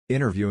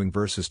Interviewing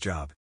versus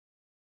job.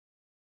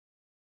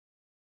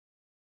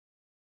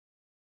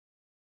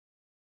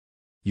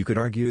 You could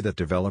argue that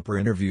developer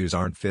interviews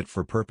aren't fit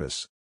for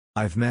purpose.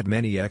 I've met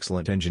many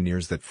excellent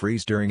engineers that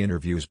freeze during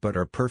interviews but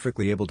are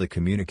perfectly able to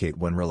communicate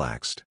when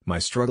relaxed. My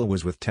struggle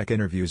was with tech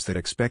interviews that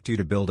expect you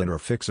to build and or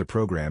fix a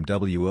program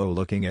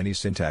looking any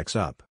syntax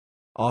up.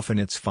 Often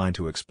it's fine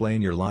to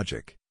explain your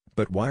logic,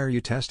 but why are you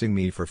testing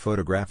me for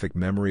photographic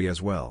memory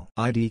as well?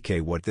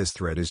 IDK what this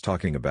thread is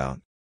talking about.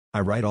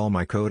 I write all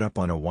my code up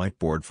on a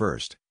whiteboard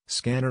first,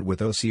 scan it with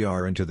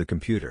OCR into the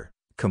computer,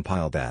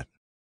 compile that.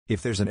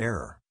 If there's an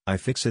error, I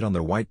fix it on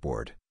the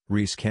whiteboard,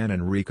 rescan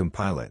and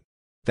recompile it.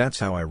 That's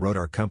how I wrote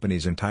our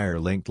company's entire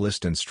linked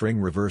list and string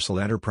reversal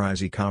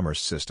enterprise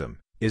e-commerce system,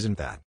 isn't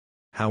that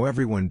how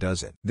everyone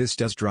does it? This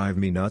does drive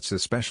me nuts,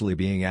 especially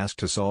being asked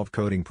to solve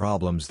coding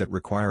problems that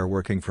require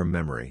working from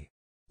memory.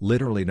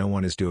 Literally no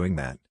one is doing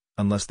that,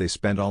 unless they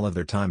spend all of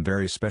their time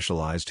very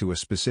specialized to a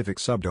specific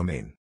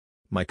subdomain.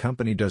 My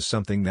company does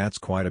something that's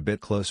quite a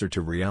bit closer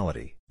to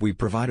reality. We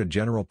provide a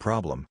general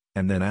problem,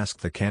 and then ask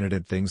the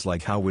candidate things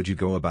like how would you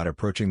go about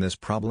approaching this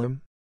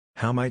problem?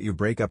 How might you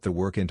break up the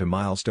work into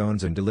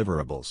milestones and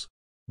deliverables?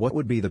 What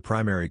would be the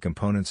primary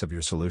components of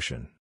your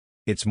solution?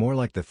 It's more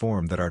like the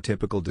form that our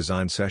typical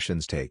design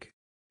sessions take.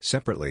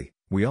 Separately,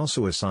 we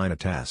also assign a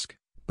task,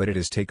 but it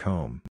is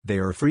take-home. They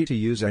are free to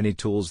use any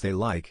tools they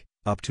like,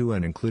 up to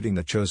and including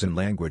the chosen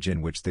language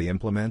in which they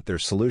implement their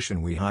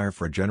solution. We hire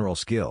for general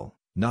skill,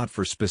 not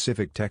for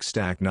specific tech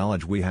stack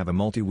knowledge. We have a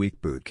multi-week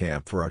boot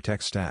camp for our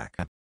tech stack.